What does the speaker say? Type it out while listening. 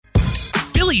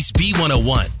Phillies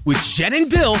B101 with Jen and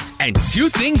Bill and two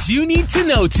things you need to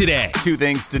know today. Two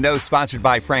things to know, sponsored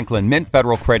by Franklin Mint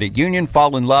Federal Credit Union.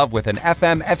 Fall in love with an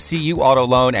FM FCU auto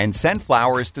loan and send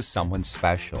flowers to someone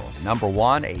special. Number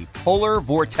one, a polar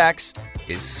vortex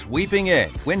is sweeping in.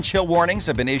 Wind chill warnings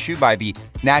have been issued by the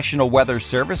National Weather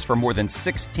Service for more than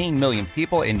 16 million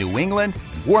people in New England.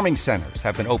 Warming centers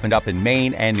have been opened up in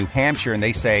Maine and New Hampshire, and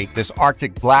they say this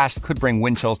Arctic blast could bring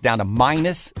wind chills down to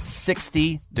minus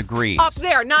 60 degrees. Up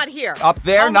there, not here. Up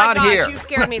there, not here. here. You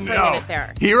scared me for a minute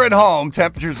there. Here at home,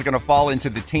 temperatures are going to fall into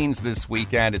the teens this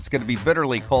weekend. It's going to be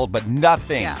bitterly cold, but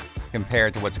nothing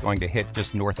compared to what's going to hit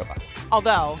just north of us.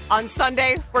 Although, on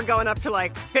Sunday, we're going up to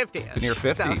like 50. Near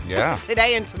 50, so, yeah.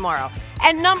 Today and tomorrow.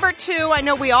 And number two, I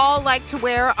know we all like to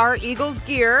wear our Eagles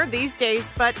gear these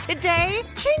days, but today,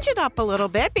 change it up a little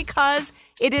bit because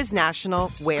it is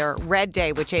National Wear Red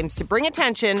Day, which aims to bring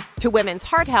attention to women's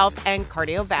heart health and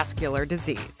cardiovascular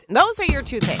disease. And those are your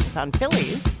two things on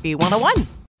Phillies B101.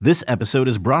 This episode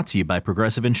is brought to you by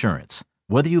Progressive Insurance.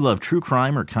 Whether you love true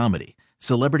crime or comedy,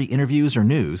 celebrity interviews or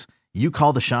news, you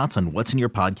call the shots on what's in your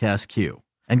podcast queue.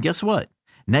 And guess what?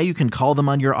 Now you can call them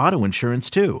on your auto insurance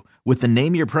too with the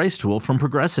Name Your Price tool from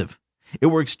Progressive. It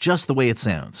works just the way it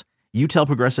sounds. You tell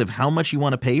Progressive how much you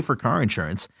want to pay for car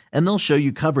insurance, and they'll show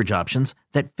you coverage options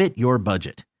that fit your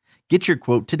budget. Get your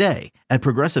quote today at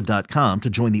Progressive.com to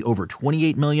join the over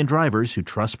 28 million drivers who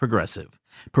trust Progressive.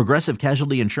 Progressive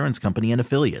Casualty Insurance Company and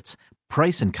Affiliates.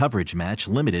 Price and coverage match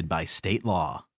limited by state law.